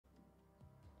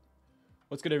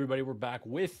What's good, everybody? We're back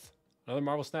with another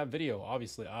Marvel Snap video,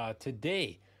 obviously.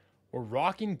 Today, we're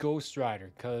rocking Ghost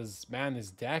Rider, because, man,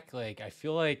 this deck, like, I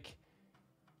feel like,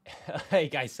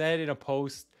 like I said in a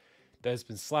post that's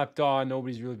been slept on,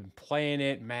 nobody's really been playing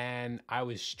it, man. I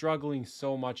was struggling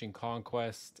so much in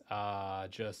Conquest,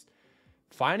 just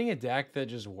finding a deck that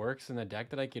just works and a deck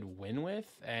that I could win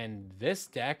with. And this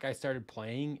deck I started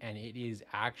playing, and it is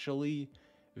actually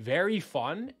very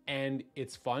fun. And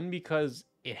it's fun because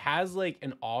it has like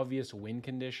an obvious win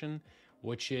condition,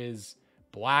 which is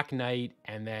Black Knight.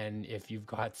 And then if you've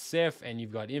got Sif and you've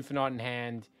got Infinite in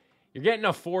hand, you're getting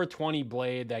a 420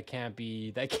 blade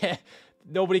that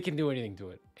nobody can do anything to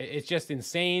it. It's just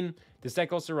insane. This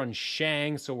deck also runs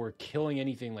Shang, so we're killing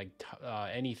anything like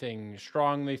anything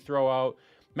strong they throw out.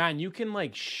 Man, you can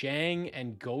like Shang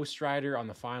and Ghost Rider on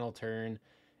the final turn.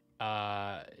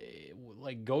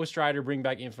 Like Ghost Rider, bring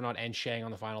back Infinite and Shang on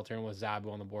the final turn with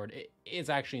Zabu on the board. It's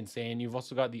actually insane. You've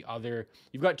also got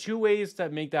you've got two ways to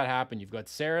make that happen. You've got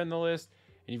Sarah in the list,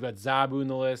 and you've got Zabu in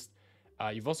the list.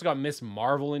 You've also got Miss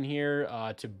Marvel in here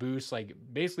to boost, like,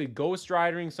 basically Ghost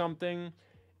Ridering something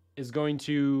is going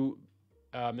to,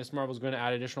 Miss Marvel is going to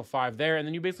add additional 5 there. And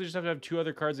then you basically just have to have 2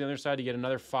 other cards on the other side to get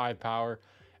another 5 power.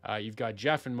 You've got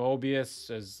Jeff and Mobius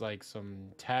as, like, some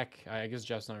tech. I guess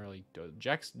Jeff's not really,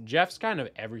 Jeff's kind of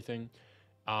everything.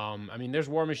 I mean, there's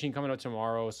War Machine coming out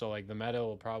tomorrow, so, like, the meta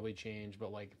will probably change.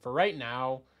 But, like, for right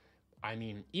now, I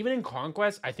mean, even in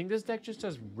Conquest, I think this deck just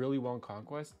does really well in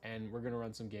Conquest, and we're going to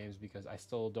run some games because I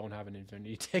still don't have an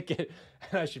Infinity ticket,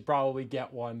 and I should probably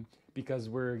get one because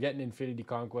we're getting Infinity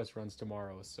Conquest runs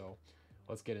tomorrow, so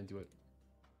let's get into it.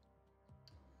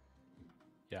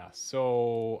 Yeah,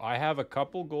 so I have a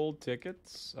couple gold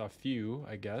tickets, a few,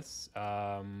 I guess,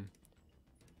 and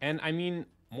I mean,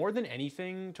 more than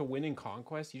anything, to win in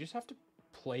Conquest, you just have to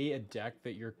play a deck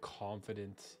that you're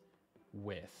confident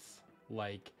with,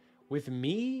 like... With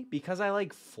me, because I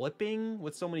like flipping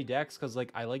with so many decks, because like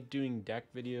I like doing deck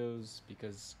videos,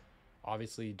 because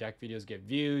obviously deck videos get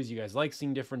views. You guys like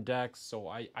seeing different decks, so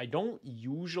I don't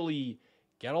usually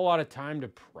get a lot of time to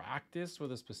practice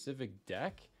with a specific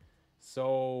deck.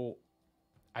 So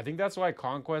I think that's why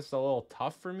Conquest is a little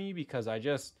tough for me, because I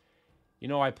just, you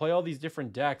know, I play all these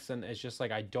different decks, and it's just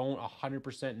like I don't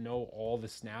 100% know all the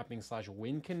snapping /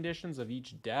 win conditions of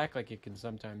each deck. Like, it can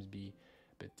sometimes be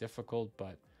a bit difficult,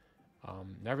 but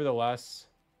nevertheless,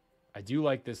 I do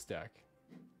like this deck.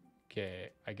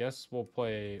 Okay, I guess we'll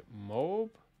play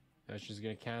Mob. That's just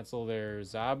going to cancel their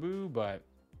Zabu, but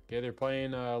okay, they're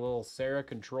playing a little Sarah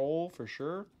control for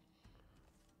sure.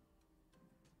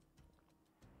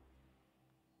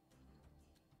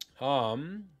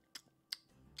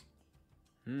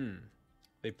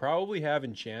 They probably have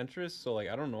Enchantress, so like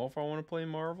I don't know if I want to play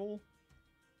Marvel.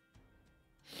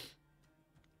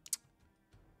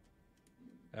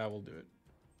 Yeah, we'll do it.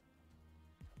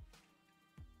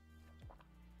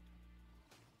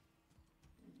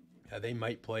 Yeah, they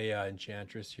might play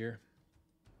Enchantress here.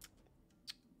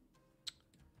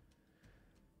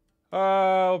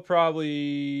 I'll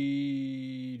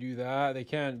probably do that. They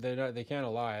can't. They can't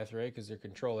Alioth, right? Because they're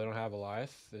control. They don't have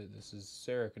Alioth. This is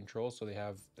Sarah control, so they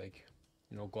have, like,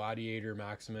 you know, Gladiator,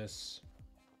 Maximus.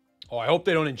 Oh, I hope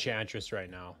they don't Enchantress right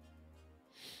now.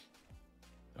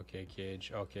 Okay,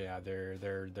 Cage. Okay, yeah, they're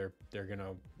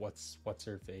gonna what's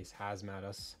her face hazmat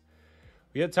us.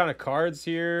 We get a ton of cards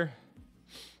here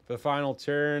for the final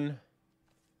turn.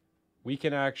 We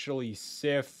can actually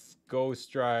Sif,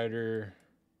 Ghost Rider,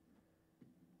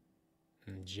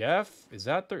 and Jeff. Is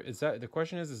that the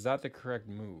question? Is that the correct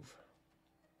move?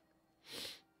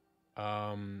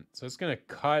 So it's gonna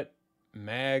cut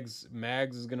Mags.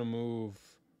 Mags is gonna move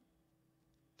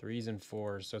 3s and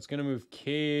 4s. So it's going to move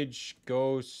Cage,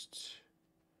 Ghost.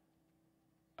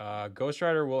 Ghost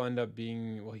Rider will end up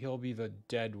being... Well, he'll be the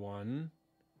dead one.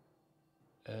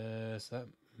 So that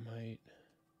might...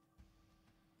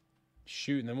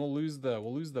 Shoot, and then we'll lose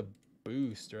the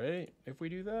boost, right? If we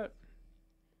do that?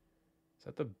 Is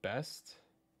that the best?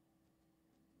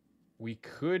 We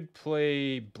could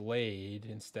play Blade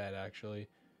instead, actually.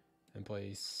 And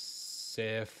play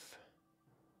Sif.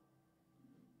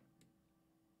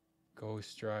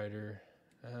 Ghost Rider.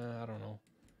 I don't know.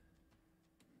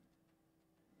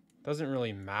 Doesn't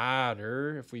really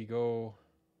matter if we go...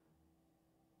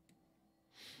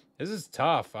 This is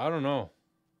tough. I don't know.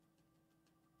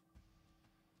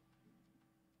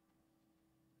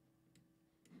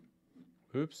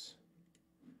 Oops.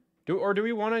 Do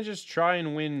we want to just try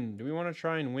and win? Do we want to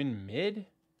try and win mid?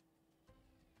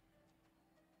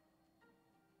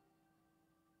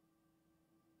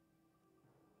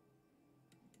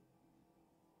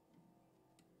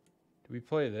 we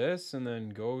play this and then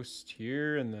Ghost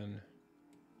here and then...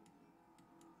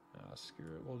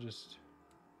 screw it. We'll just...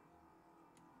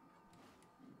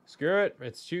 Screw it.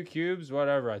 It's 2 cubes.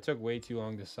 Whatever. I took way too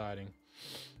long deciding.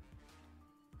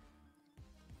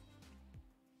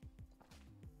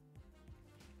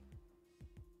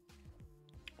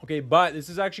 Okay, but this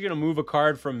is actually going to move a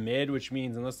card from mid, which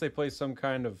means unless they play some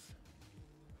kind of...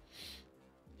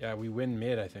 Yeah, we win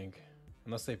mid, I think.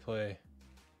 Unless they play...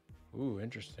 Ooh,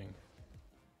 interesting.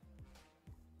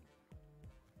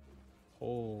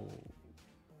 Oh.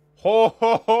 Ho,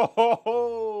 ho, ho, ho,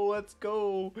 ho. Let's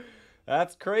go.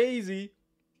 That's crazy.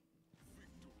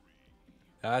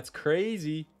 That's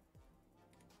crazy.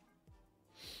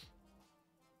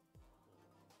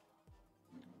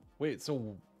 Wait,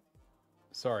 so...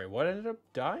 Sorry, what ended up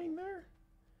dying there?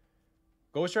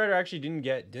 Ghost Rider actually didn't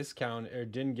get discount or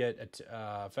didn't get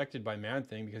affected by Man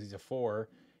Thing because he's a 4,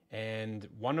 and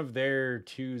one of their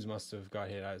 2s must have got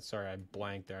hit. Sorry, I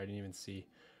blanked there. I didn't even see.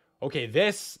 Okay,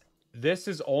 this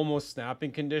is almost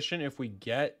snapping condition if we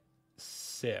get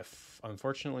Sif.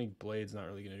 Unfortunately, Blade's not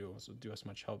really going to do us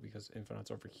much help because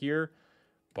Infinite's over here,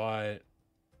 but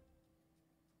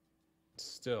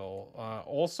still.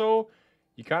 Also,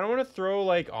 you kind of want to throw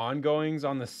like ongoings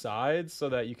on the sides so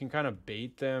that you can kind of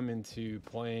bait them into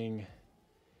playing.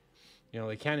 You know,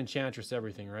 they can Enchantress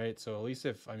everything, right? So at least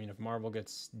if Marvel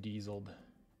gets dieseled,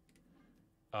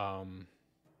 at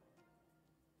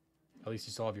least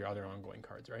you still have your other ongoing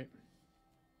cards, right?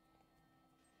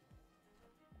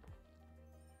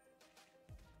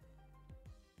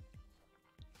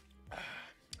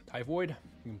 Typhoid.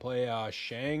 You can play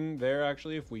Shang there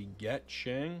actually if we get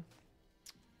Shang.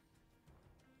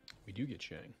 We do get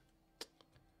Shang.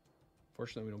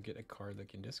 Fortunately, we don't get a card that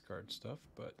can discard stuff,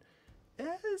 but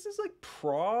this is like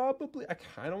probably... I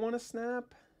kind of want to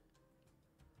snap,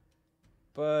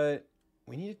 but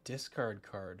we need a discard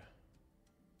card.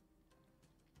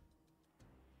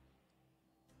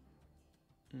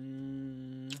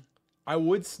 I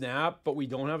would snap, but we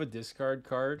don't have a discard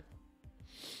card.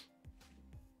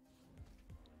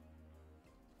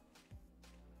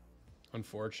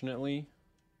 Unfortunately.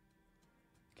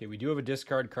 Okay, we do have a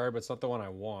discard card, but it's not the one I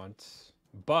want.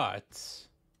 But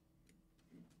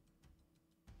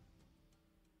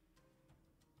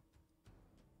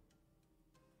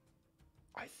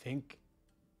I think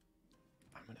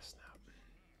I'm gonna snap.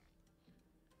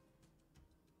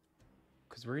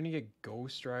 Because we're gonna get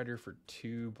Ghost Rider for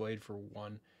 2, Blade for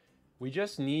 1. We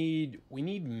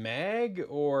need Mag,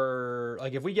 or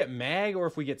like if we get Mag or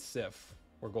if we get Sif,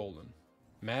 we're golden.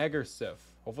 Mag or Sif.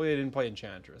 Hopefully they didn't play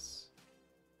Enchantress.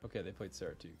 Okay, they played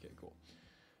Sarah too. Okay, cool.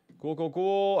 Cool, cool,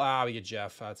 cool. Ah, we get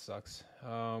Jeff. That sucks.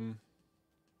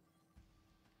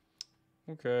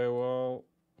 Okay, well,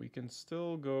 we can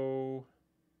still go...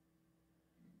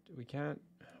 We can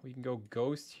go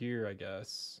Ghost here, I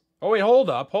guess. Oh, wait, hold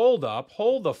up. Hold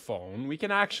the phone. We can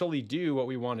actually do what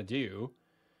we want to do.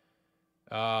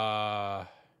 The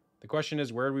question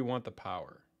is, where do we want the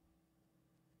power?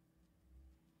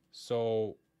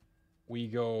 So, we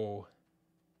go...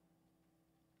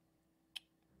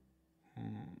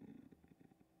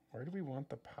 Where do we want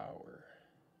the power?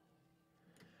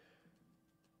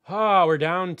 Ah, we're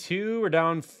down 2. We're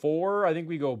down 4. I think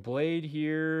we go Blade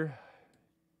here.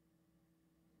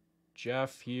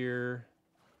 Jeff here.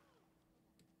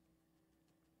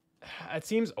 It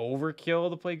seems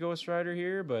overkill to play Ghost Rider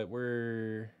here, but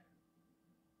we'll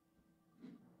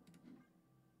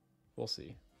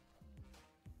see.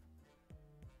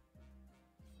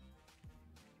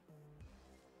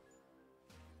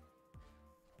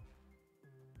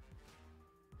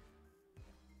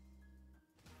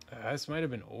 This might have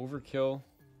been overkill.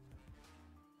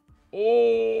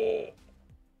 Oh!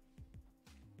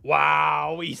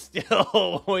 Wow, we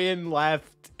still win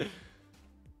left.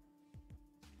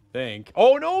 Think.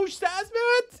 Oh no,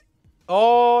 Stasmat!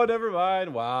 Oh, never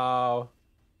mind. Wow.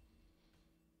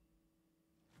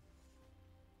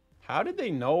 How did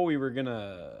they know we were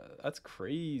gonna... That's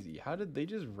crazy. How did they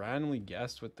just randomly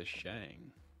guess with the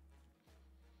Shang?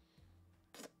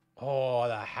 Oh,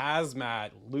 the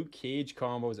Hazmat Luke Cage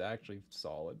combo is actually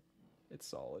solid. It's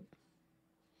solid.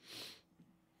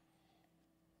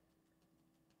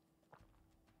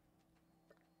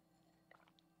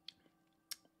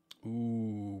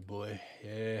 Ooh, boy.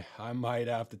 Yeah, I might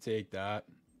have to take that.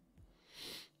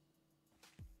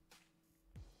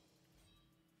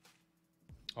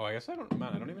 Oh, I guess I don't...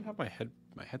 Man, I don't even have my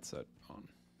headset on.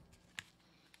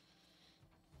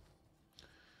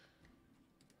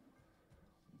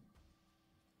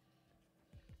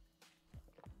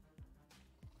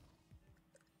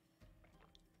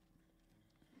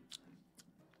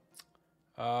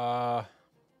 I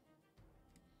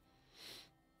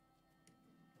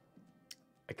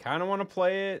kind of want to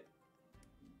play it,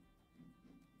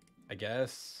 I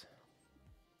guess.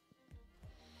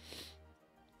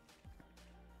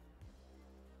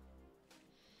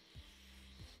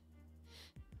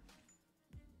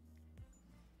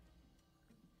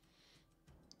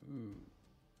 Ooh.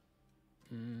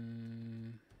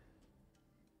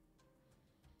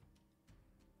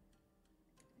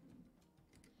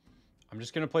 I'm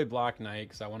just going to play Black Knight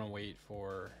because I want to wait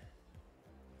for...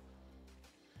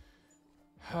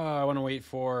 I want to wait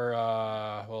for...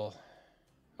 well,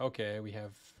 okay, we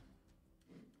have...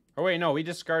 Oh, wait, no, we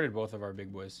discarded both of our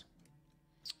big boys.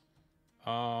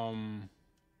 Guess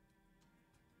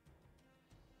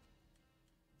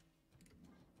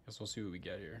we'll see what we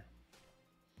get here.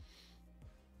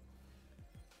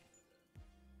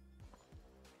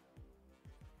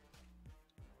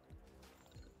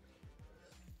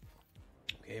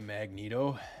 Okay,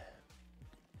 Magneto.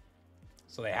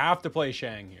 So they have to play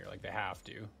Shang here. Like, they have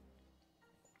to.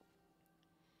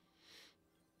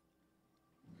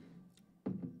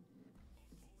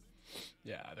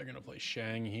 Yeah, they're going to play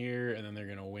Shang here, and then they're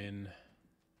going to win.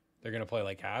 They're going to play,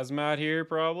 like, Hazmat here,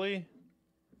 probably.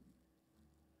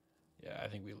 Yeah, I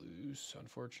think we lose,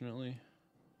 unfortunately.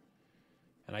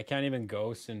 And I can't even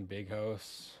Ghost in Big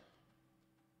House.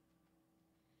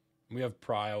 We have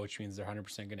Prio, which means they're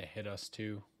 100% going to hit us,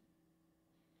 too.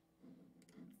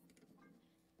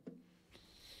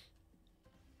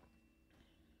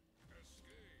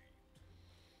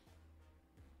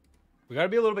 We got to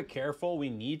be a little bit careful. We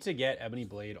need to get Ebony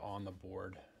Blade on the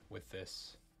board with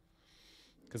this.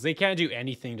 Because they can't do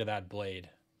anything to that blade.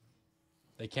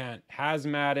 They can't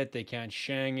Hazmat it. They can't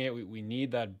Shang it. We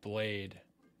need that blade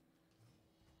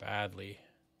badly.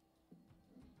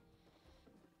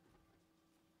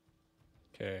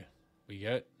 Okay. We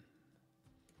get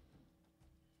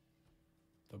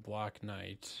the Black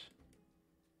Knight.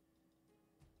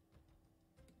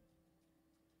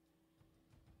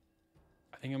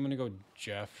 I think I'm going to go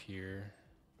Jeff here.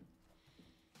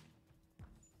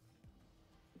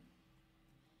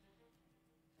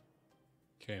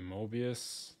 Okay,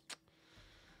 Mobius.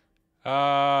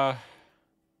 Yeah.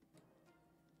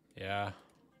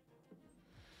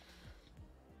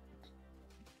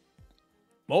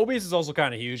 Mobius is also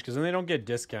kind of huge because then they don't get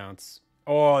discounts.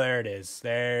 Oh, there it is.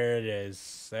 There it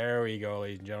is. There we go,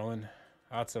 ladies and gentlemen.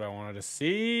 That's what I wanted to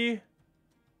see.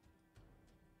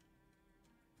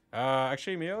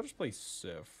 Actually, maybe I'll just play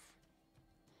Sif.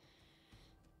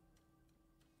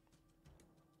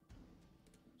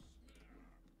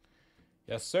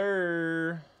 Yes,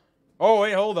 sir. Oh,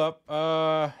 wait, hold up.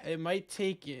 It might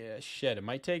take... shit, it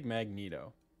might take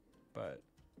Magneto. But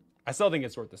I still think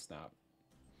it's worth the snap.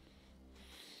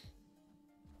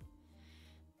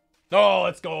 Oh,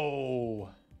 let's go.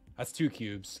 That's 2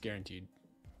 cubes, guaranteed.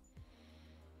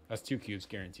 That's 2 cubes,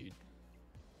 guaranteed.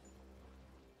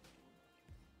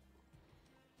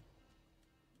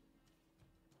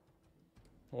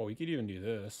 Oh, we could even do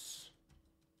this.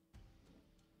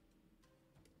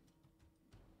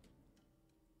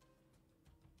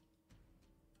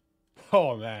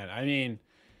 Oh, man. I mean,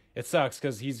 it sucks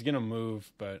because he's going to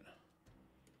move, but...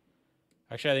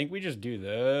 Actually, I think we just do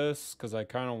this because I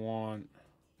kind of want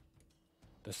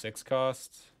the 6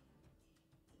 cost.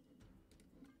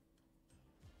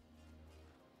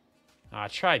 Ah,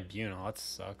 Tribunal. That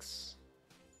sucks.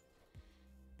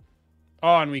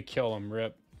 Oh, and we kill him.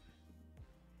 Rip.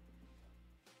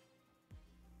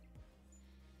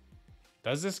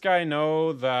 Does this guy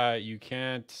know that you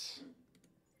can't...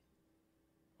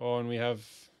 Oh, and we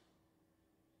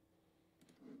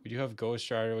do have Ghost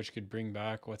Rider, which could bring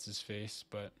back what's his face,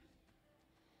 but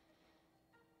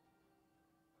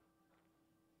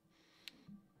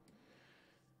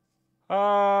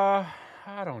I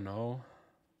don't know.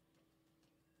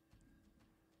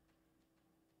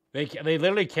 They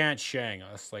literally can't Shang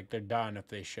us. Like, they're done if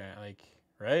they Shang, like,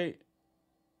 right?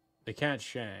 They can't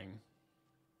Shang.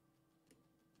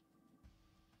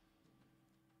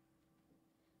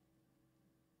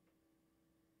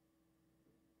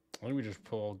 I think we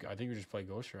just play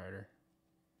Ghost Rider.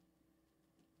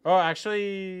 Oh,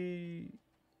 actually...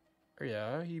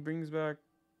 Yeah, he brings back...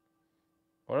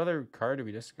 What other card do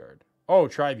we discard? Oh,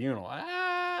 Tribunal.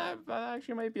 That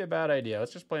actually might be a bad idea.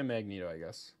 Let's just play Magneto, I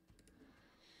guess.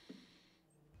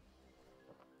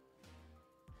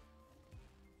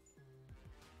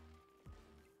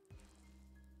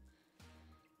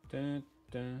 Dun,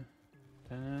 dun,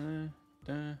 dun,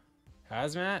 dun.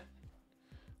 Hazmat?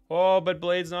 Oh, but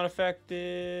Blade's not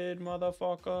affected,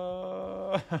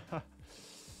 motherfucker.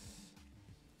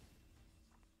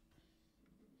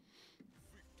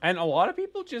 And a lot of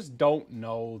people just don't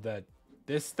know that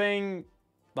this thing,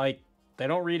 like, they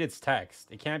don't read its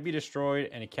text. It can't be destroyed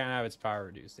and it can't have its power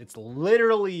reduced. It's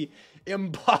literally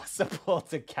impossible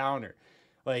to counter.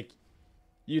 Like,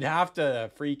 you'd have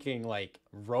to freaking, like,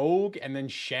 rogue and then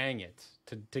shang it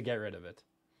to get rid of it.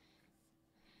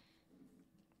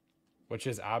 Which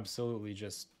is absolutely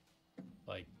just,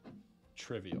 like,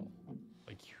 trivial.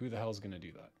 Like, who the hell's gonna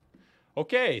do that?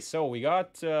 Okay, so we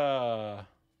got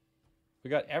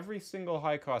every single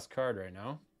high cost card right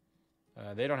now.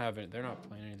 They don't have it. They're not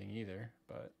playing anything either,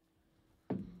 but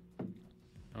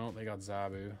oh, they got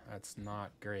Zabu. That's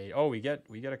not great. Oh, we get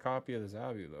a copy of the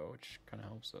Zabu though, which kind of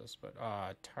helps us. But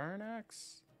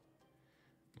Tarnax,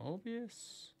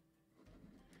 Mobius.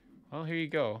 Well, here you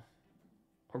go.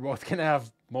 We're both gonna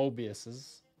have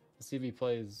Mobiuses. Let's see if he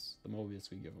plays the Mobius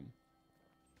we give him.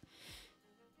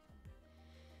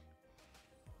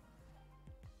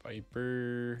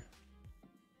 Viper.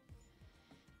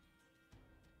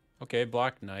 Okay,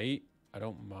 Black Knight. I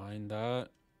don't mind that.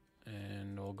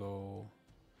 And we'll go...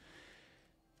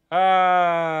 do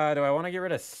I want to get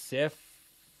rid of Sif?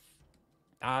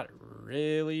 Not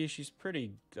really. She's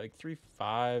pretty... Like,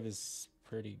 3-5 is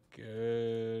pretty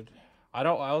good. I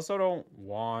also don't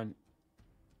want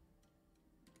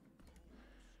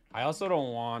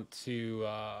to,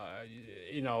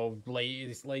 you know,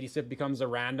 Lady Sif becomes a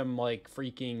random, like,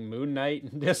 freaking Moon Knight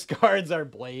and discards our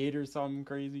Blade or some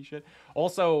crazy shit.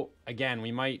 Also, again,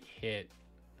 we might hit.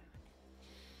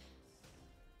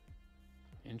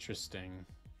 Interesting.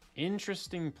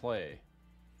 Interesting play.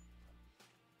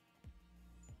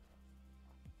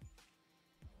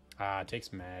 It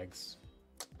takes mags.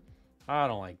 I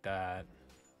don't like that.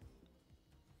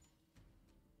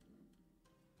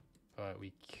 But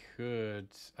we could...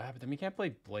 but then we can't play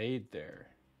Blade there.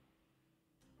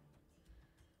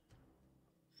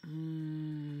 I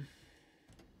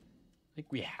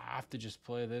think we have to just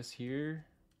play this here.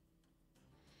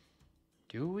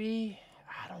 Do we?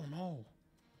 I don't know.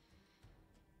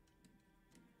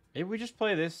 Maybe we just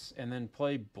play this and then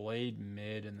play Blade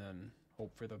mid and then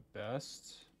hope for the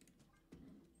best.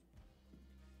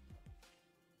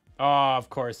 Oh, of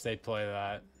course they play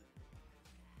that.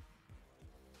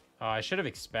 Oh, I should have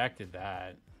expected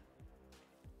that.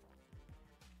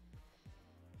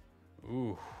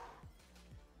 Ooh.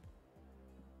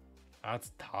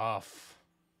 That's tough.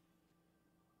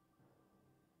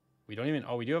 We don't even...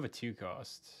 Oh, we do have a 2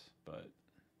 cost, but...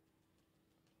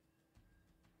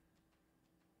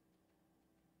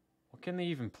 What can they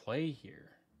even play here?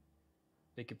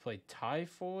 They could play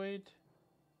Typhoid.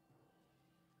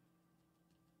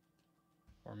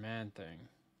 Or Man-Thing.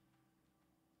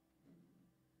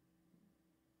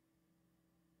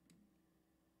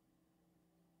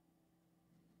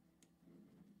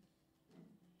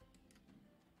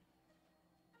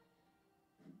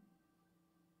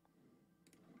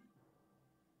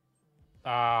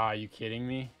 Ah, are you kidding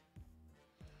me?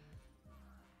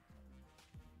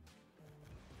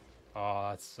 Oh,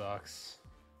 that sucks.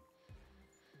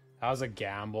 That was a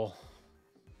gamble,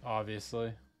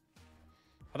 obviously.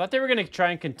 I thought they were going to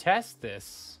try and contest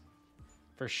this.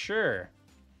 For sure.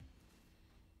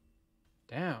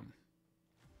 Damn.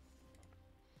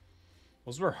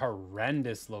 Those were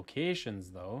horrendous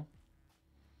locations, though.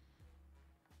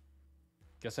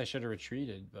 Guess I should have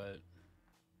retreated, but...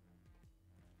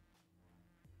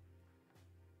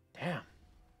 Damn.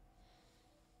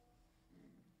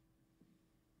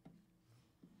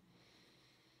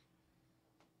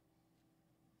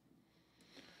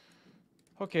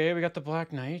 Okay, we got the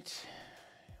Black Knight.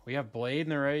 We have Blade in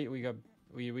the right.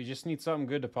 We just need something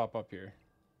good to pop up here.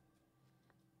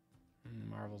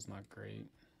 Marvel's not great.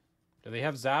 Do they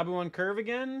have Zabu on curve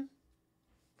again?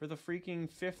 For the freaking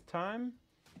 5th time?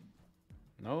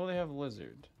 No, they have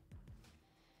Lizard.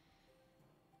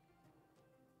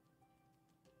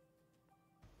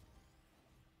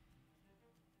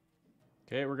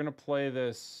 Okay, we're gonna play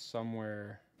this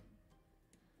somewhere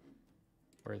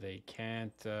where they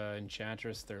can't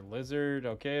Enchantress their Lizard.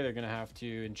 Okay, they're gonna have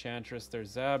to Enchantress their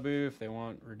Zabu if they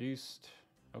want reduced.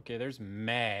 Okay, there's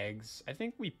Mags. I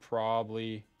think we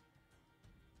probably...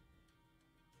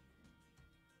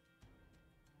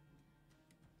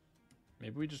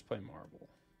 Maybe we just play Marble.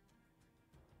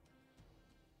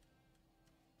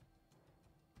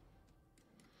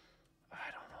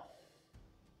 I don't know.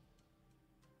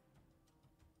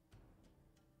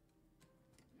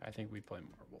 I think we play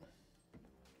Marble.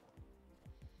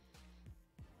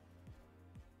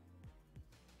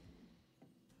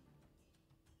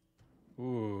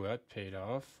 Ooh, that paid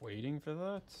off. Waiting for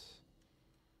that.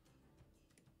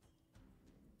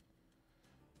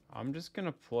 I'm just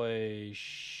gonna play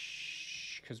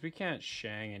because we can't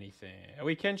Shang anything.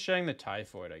 We can Shang the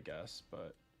Typhoid, I guess,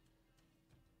 but...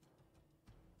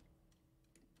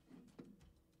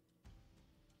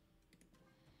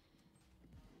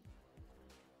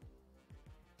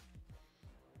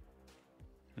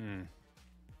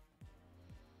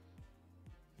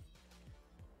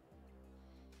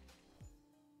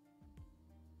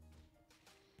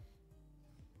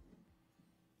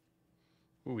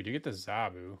 Ooh, we do get the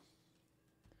Zabu.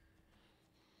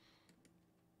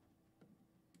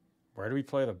 Where do we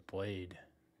play the Blade?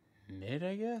 Mid,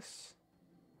 I guess?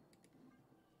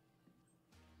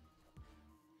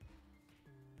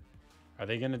 Are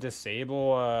they gonna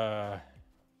disable,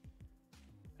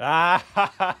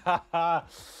 Ah!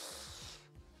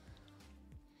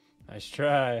 Nice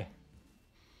try.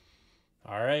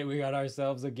 Alright, we got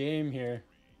ourselves a game here.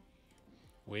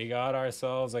 We got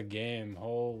ourselves a game.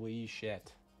 Holy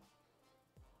shit.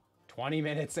 20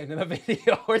 minutes into the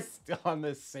video, we're still on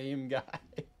the same guy.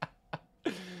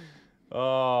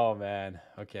 Oh, man.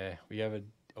 Okay, we have an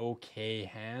okay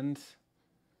hand.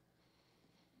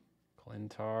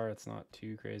 Clintar, it's not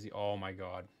too crazy. Oh, my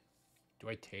God. Do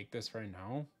I take this right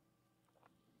now?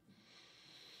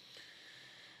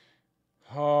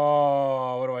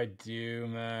 Oh, what do I do,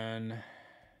 man?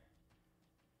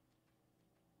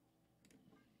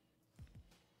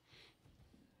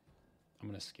 I'm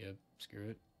gonna skip. Screw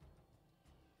it.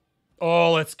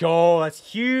 Oh, let's go. That's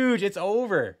huge. It's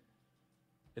over.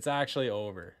 It's actually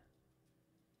over.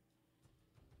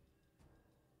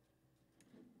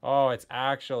 Oh, it's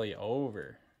actually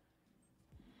over.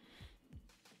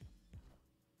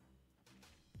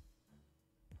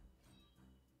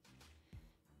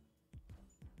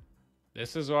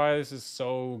 This is why this is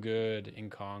so good in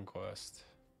Conquest.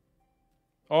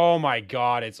 Oh my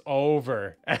God, it's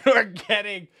over. And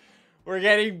we're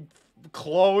getting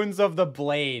clones of the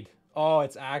Blade. Oh,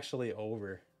 it's actually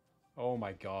over. Oh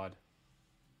my God.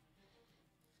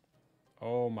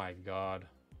 Oh my God.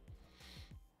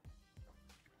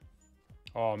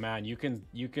 Oh man, you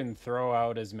can throw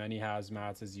out as many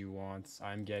hazmats as you want.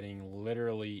 I'm getting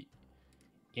literally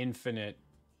infinite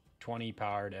 20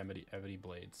 powered ebony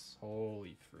blades.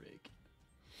 Holy freak.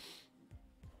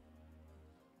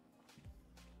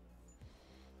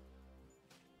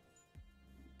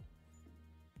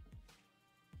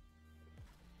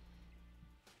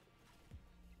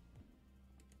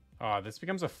 Oh, this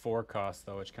becomes a 4 cost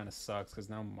though, which kind of sucks because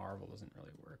now Marvel doesn't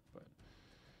really work, but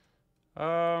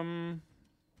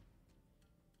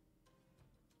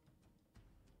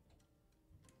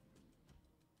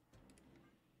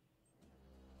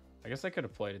I guess I could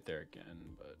have played it there again,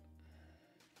 but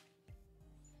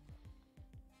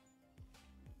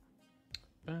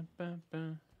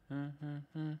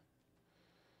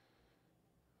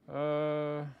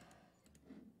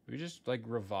we just like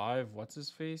revive what's his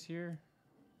face here?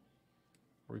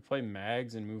 Or we play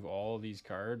Mags and move all of these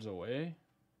cards away?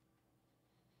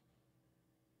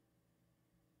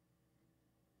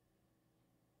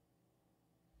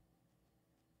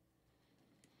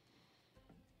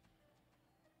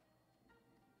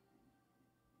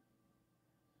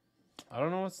 I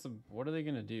don't know what are they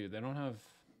gonna do? They don't have.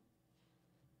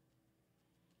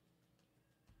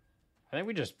 I think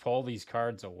we just pull these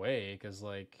cards away because,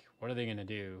 like, what are they gonna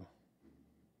do?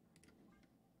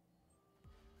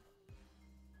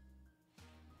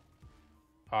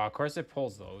 Of course it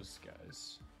pulls those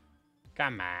guys.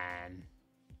 Come on.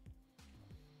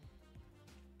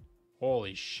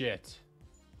 Holy shit.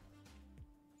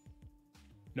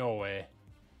 No way.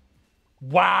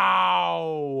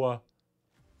 Wow.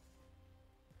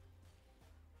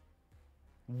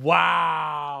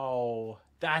 Wow.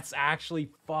 That's actually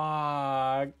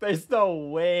fucked. There's no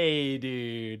way,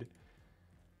 dude.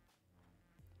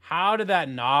 How did that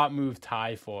not move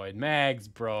Typhoid? Mags,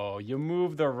 bro, you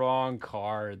moved the wrong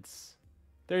cards.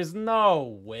 There's no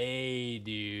way,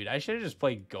 dude. I should have just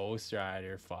played Ghost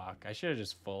Rider. Fuck. I should have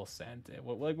just full sent it.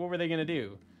 What were they going to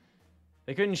do?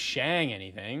 They couldn't Shang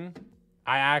anything.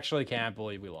 I actually can't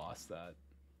believe we lost that.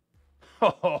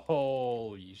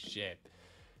 Holy shit.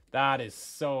 That is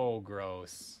so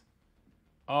gross.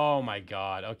 Oh my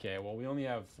God. Okay, well, we only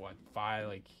have, what,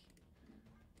 5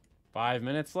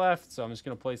 minutes left, so I'm just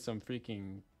going to play some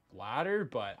freaking ladder,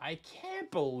 but I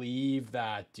can't believe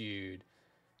that, dude.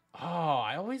 Oh,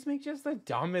 I always make just the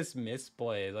dumbest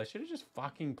misplays. I should have just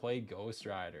fucking played Ghost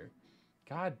Rider.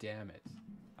 God damn it.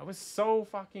 That was so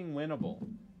fucking winnable.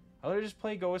 I would have just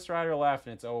played Ghost Rider left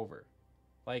and it's over.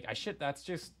 Like, that's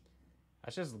just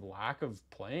lack of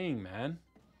playing, man.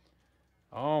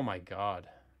 Oh my God.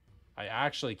 I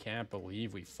actually can't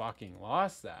believe we fucking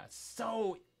lost that.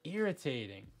 So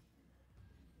irritating.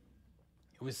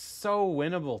 It was so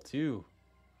winnable, too.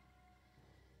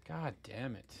 God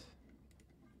damn it.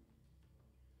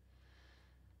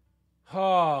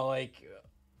 Oh, like,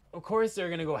 of course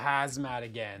they're gonna go Hazmat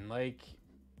again. Like,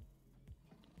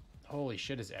 holy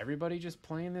shit, is everybody just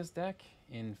playing this deck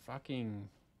in fucking...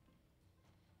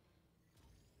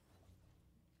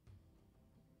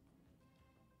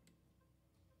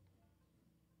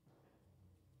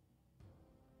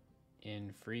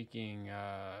 in freaking,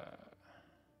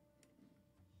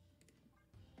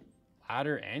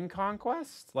 Ladder and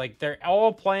Conquest? Like, they're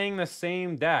all playing the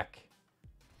same deck.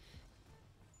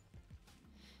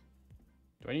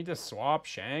 Do I need to swap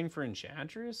Shang for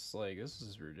Enchantress? Like, this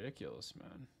is ridiculous,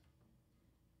 man.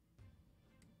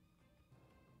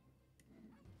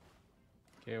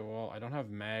 Okay, well, I don't have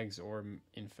Mags or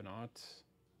Infinite.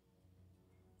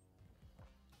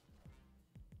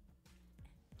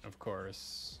 Of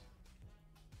course.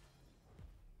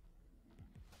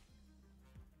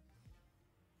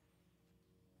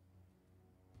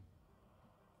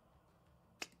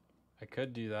 I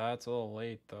could do that. It's a little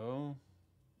late, though.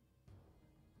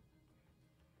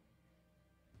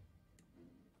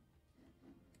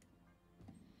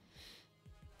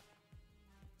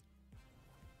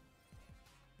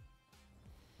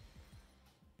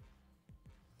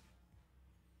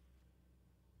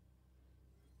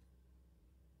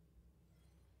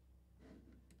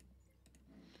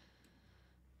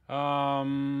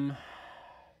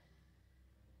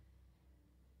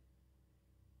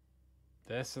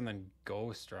 This and then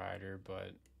Ghost Rider,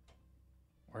 but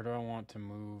where do I want to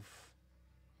move?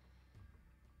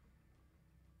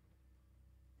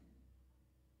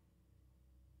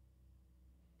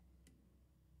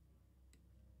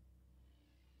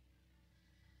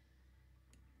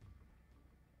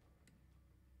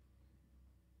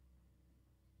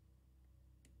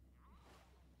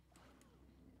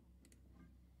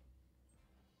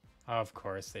 Of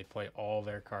course, they play all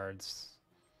their cards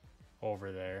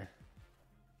over there.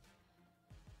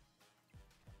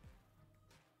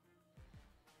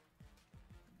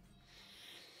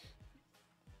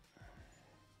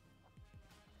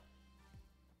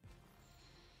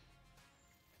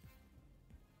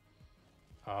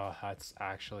 Oh, that's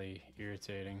actually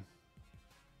irritating.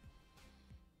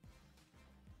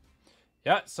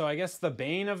 Yeah, so I guess the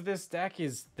bane of this deck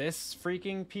is this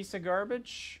freaking piece of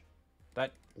garbage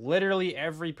that literally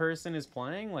every person is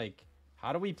playing. Like,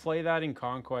 how do we play that in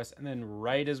Conquest and then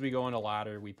right as we go into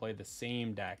Ladder, we play the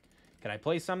same deck? Can I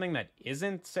play something that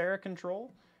isn't Sarah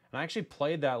Control? And I actually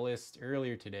played that list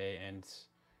earlier today, and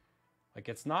like,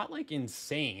 it's not like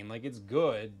insane. Like, it's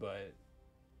good, but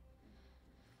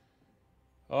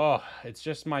oh, it's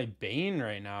just my bane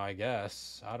right now, I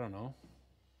guess. I don't know.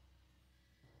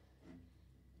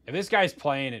 If this guy's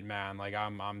playing it, man, like,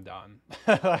 I'm done.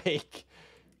 Like,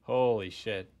 holy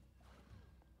shit.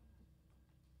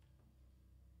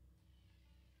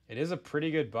 It is a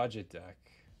pretty good budget deck.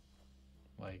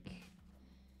 Like,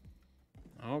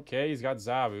 okay, he's got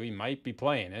Zabu. He might be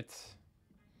playing it.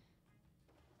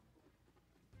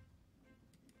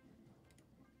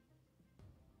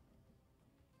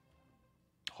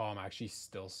 Oh, I'm actually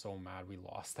still so mad we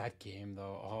lost that game,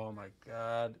 though. Oh, my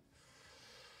God.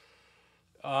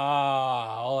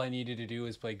 All I needed to do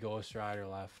was play Ghost Rider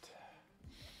left.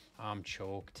 I'm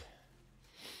choked.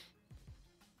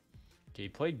 Okay, he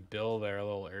played Bill there a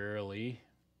little early.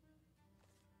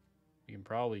 We can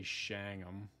probably Shang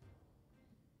him.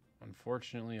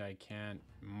 Unfortunately, I can't.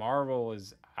 Marvel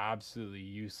is absolutely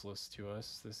useless to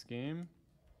us this game.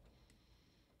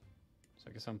 So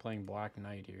I guess I'm playing Black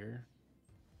Knight here.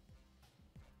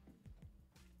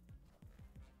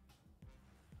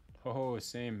 Oh,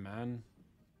 same, man.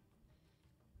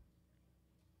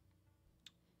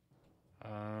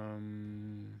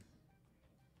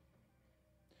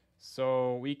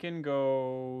 So we can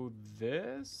go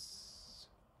this.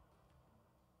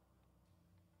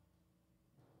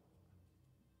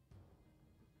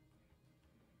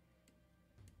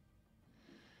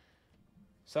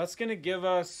 So that's going to give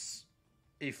us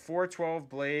a 412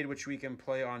 blade, which we can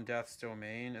play on Death's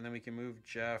Domain, and then we can move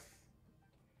Jeff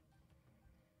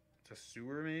to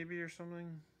Sewer maybe or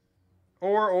something.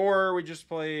 Or we just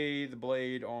play the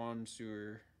blade on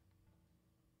Sewer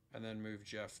and then move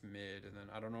Jeff mid, and then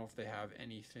I don't know if they have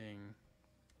anything.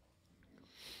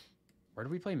 Where do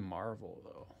we play Marvel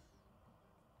though?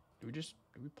 Do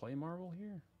we play Marvel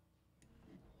here?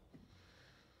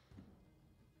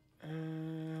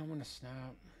 I'm gonna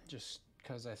snap just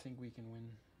because I think we can win.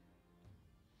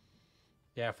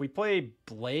 Yeah, if we play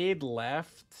Blade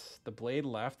left, the Blade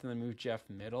left, and then move Jeff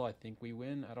middle, I think we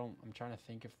win. I'm trying to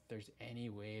think if there's any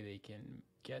way they can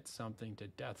get something to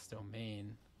Death's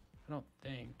Domain. I don't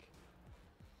think.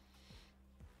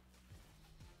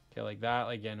 Okay, like that,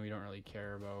 again, we don't really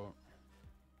care about.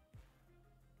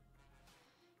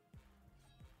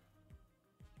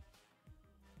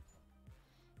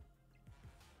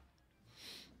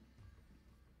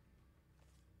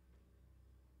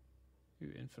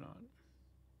 Ooh, infinite.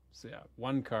 So yeah,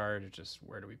 one card, just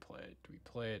where do we play it? Do we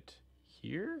play it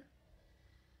here?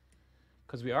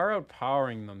 Because we are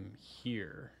outpowering them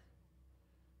here.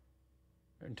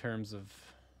 In terms of,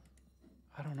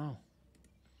 I don't know.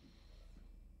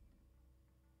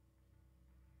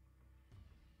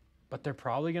 But they're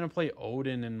probably going to play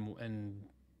Odin and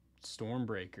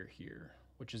Stormbreaker here,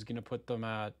 which is going to put them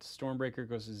at, Stormbreaker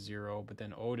goes to 0, but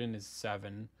then Odin is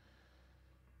 7,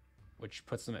 which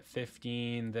puts them at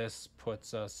 15. This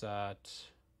puts us at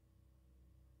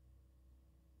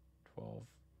 12,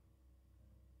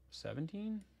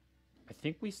 17. I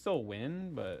think we still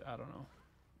win, but I don't know.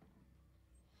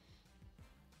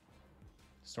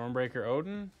 Stormbreaker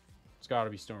Odin? It's got to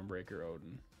be Stormbreaker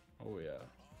Odin. Oh, yeah.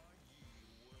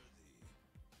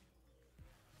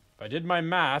 If I did my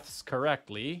maths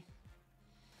correctly,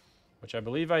 which I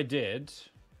believe I did,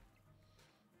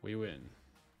 we win.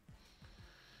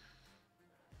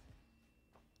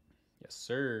 Yes,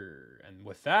 sir. And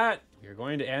with that, we're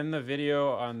going to end the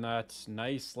video on that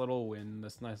nice little win,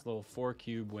 this nice little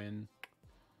 4-cube win.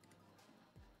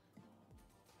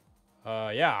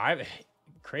 Yeah,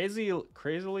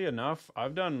 crazily enough,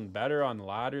 I've done better on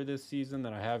ladder this season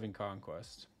than I have in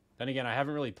Conquest. Then again, I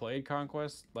haven't really played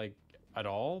Conquest like at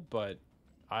all, but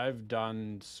I've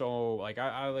done so, like,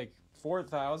 I like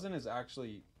 4,000 is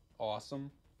actually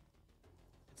awesome.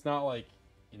 It's not like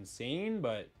insane,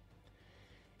 but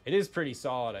it is pretty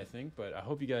solid, I think. But I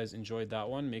hope you guys enjoyed that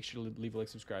one. Make sure to leave a like,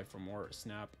 subscribe for more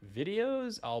Snap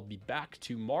videos. I'll be back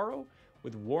tomorrow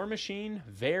with War Machine.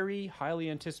 Very highly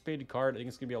anticipated card. I think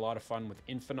it's gonna be a lot of fun with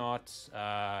Infinite.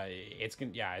 It's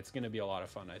gonna be a lot of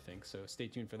fun, I think. So stay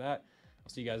tuned for that. I'll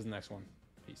see you guys in the next one.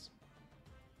 Peace.